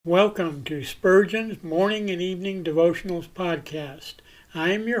Welcome to Spurgeon's Morning and Evening Devotionals podcast.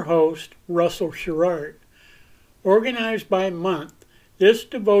 I am your host, Russell Sherrard. Organized by month, this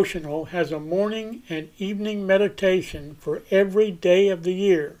devotional has a morning and evening meditation for every day of the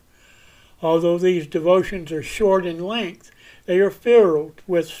year. Although these devotions are short in length, they are filled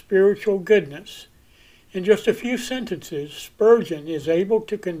with spiritual goodness. In just a few sentences, Spurgeon is able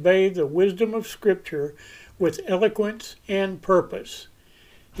to convey the wisdom of Scripture with eloquence and purpose.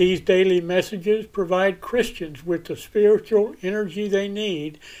 These daily messages provide Christians with the spiritual energy they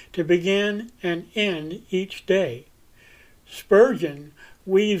need to begin and end each day. Spurgeon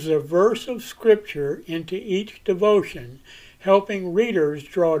weaves a verse of Scripture into each devotion, helping readers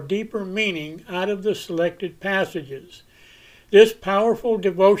draw deeper meaning out of the selected passages. This powerful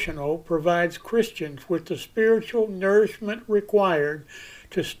devotional provides Christians with the spiritual nourishment required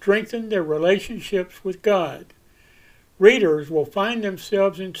to strengthen their relationships with God. Readers will find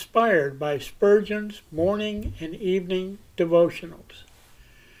themselves inspired by Spurgeon's morning and evening devotionals.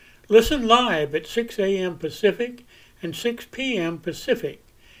 Listen live at 6 a.m. Pacific and 6 p.m. Pacific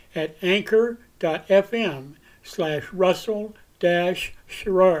at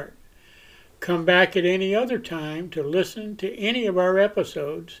anchor.fm/Russell-Sherrard. Come back at any other time to listen to any of our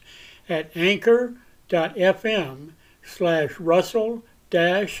episodes at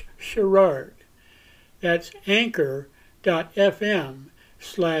anchor.fm/Russell-Sherrard. That's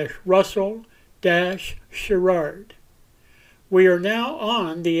anchor.fm/Russell-Sherrard. We are now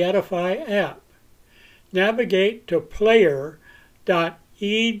on the Edify app. Navigate to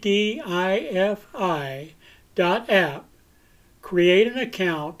player.edifi.app, create an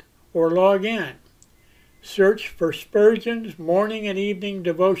account, or log in. Search for Spurgeon's Morning and Evening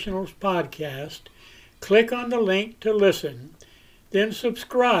Devotionals podcast, click on the link to listen, then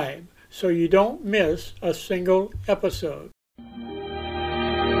subscribe so you don't miss a single episode.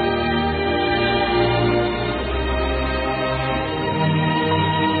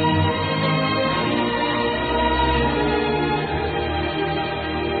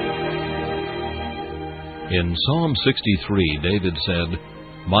 In Psalm 63, David said,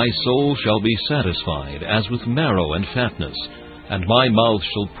 "My soul shall be satisfied as with marrow and fatness, and my mouth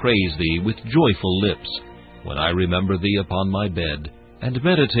shall praise thee with joyful lips, when I remember thee upon my bed, and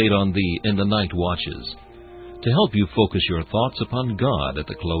meditate on thee in the night watches." To help you focus your thoughts upon God at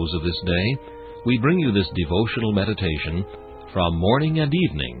the close of this day, we bring you this devotional meditation from Morning and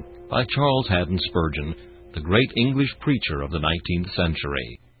Evening by Charles Haddon Spurgeon, the great English preacher of the 19th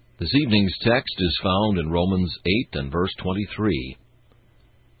century. This evening's text is found in Romans 8 and verse 23.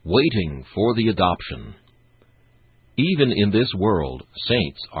 Waiting for the adoption. Even in this world,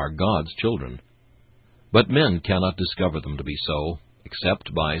 saints are God's children. But men cannot discover them to be so,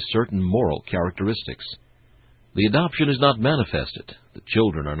 except by certain moral characteristics. The adoption is not manifested. The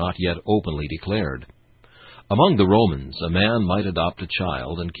children are not yet openly declared. Among the Romans, a man might adopt a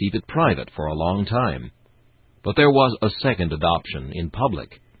child and keep it private for a long time. But there was a second adoption in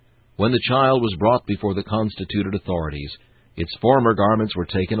public. When the child was brought before the constituted authorities, its former garments were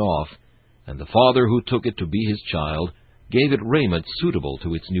taken off, and the father who took it to be his child gave it raiment suitable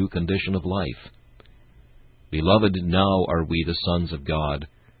to its new condition of life. Beloved, now are we the sons of God,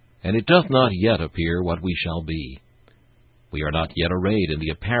 and it doth not yet appear what we shall be. We are not yet arrayed in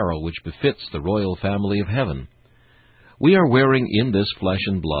the apparel which befits the royal family of heaven. We are wearing in this flesh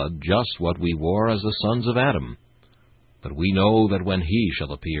and blood just what we wore as the sons of Adam. But we know that when he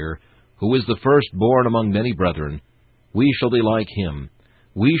shall appear, who is the firstborn among many brethren, we shall be like him.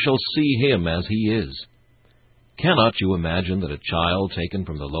 We shall see him as he is. Cannot you imagine that a child taken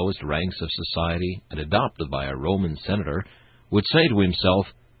from the lowest ranks of society and adopted by a Roman senator would say to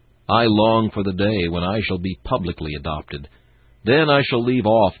himself, "I long for the day when I shall be publicly adopted. Then I shall leave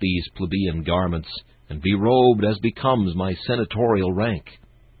off these plebeian garments and be robed as becomes my senatorial rank."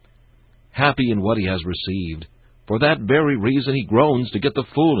 Happy in what he has received, for that very reason he groans to get the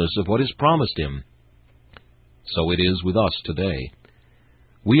fullness of what is promised him. So it is with us today.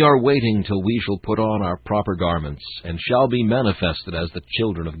 We are waiting till we shall put on our proper garments, and shall be manifested as the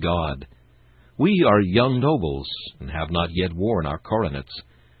children of God. We are young nobles, and have not yet worn our coronets.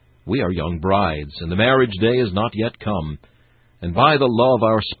 We are young brides, and the marriage day is not yet come. And by the love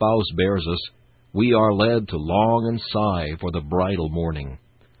our spouse bears us, we are led to long and sigh for the bridal morning.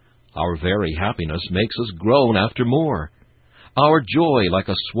 Our very happiness makes us groan after more. Our joy, like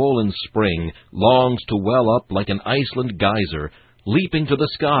a swollen spring, longs to well up like an Iceland geyser, leaping to the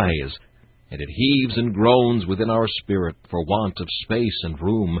skies, and it heaves and groans within our spirit for want of space and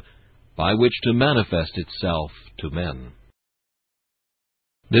room by which to manifest itself to men.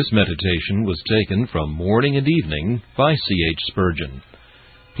 This meditation was taken from Morning and Evening by C.H. Spurgeon.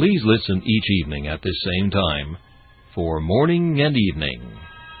 Please listen each evening at this same time for Morning and Evening.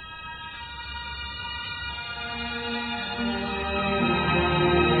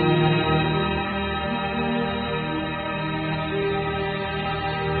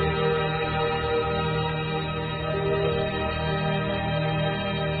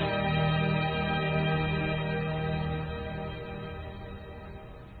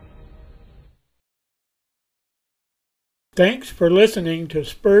 Thanks for listening to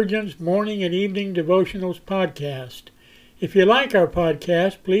Spurgeon's Morning and Evening Devotionals podcast. If you like our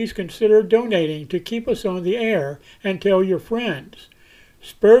podcast, please consider donating to keep us on the air and tell your friends.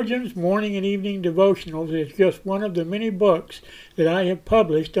 Spurgeon's Morning and Evening Devotionals is just one of the many books that I have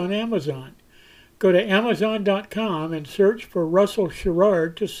published on Amazon. Go to Amazon.com and search for Russell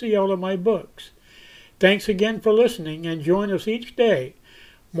Sherrard to see all of my books. Thanks again for listening, and join us each day,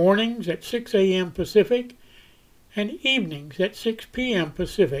 mornings at 6 a.m. Pacific, and evenings at 6 p.m.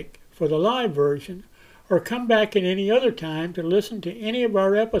 Pacific for the live version, or come back at any other time to listen to any of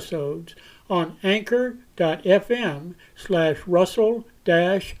our episodes on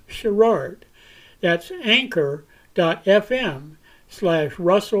anchor.fm/Russell-Sherrard. That's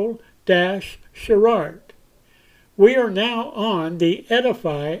anchor.fm/Russell-Sherrard. We are now on the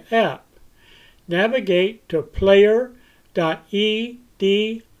Edify app. Navigate to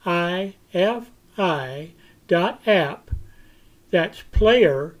player.edifi.app. That's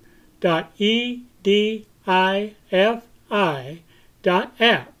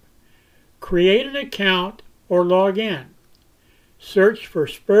player.edifi.app. Create an account or log in. Search for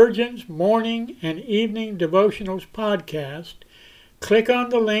Spurgeon's Morning and Evening Devotionals podcast. Click on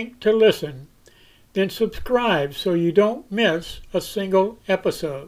the link to listen, then subscribe so you don't miss a single episode.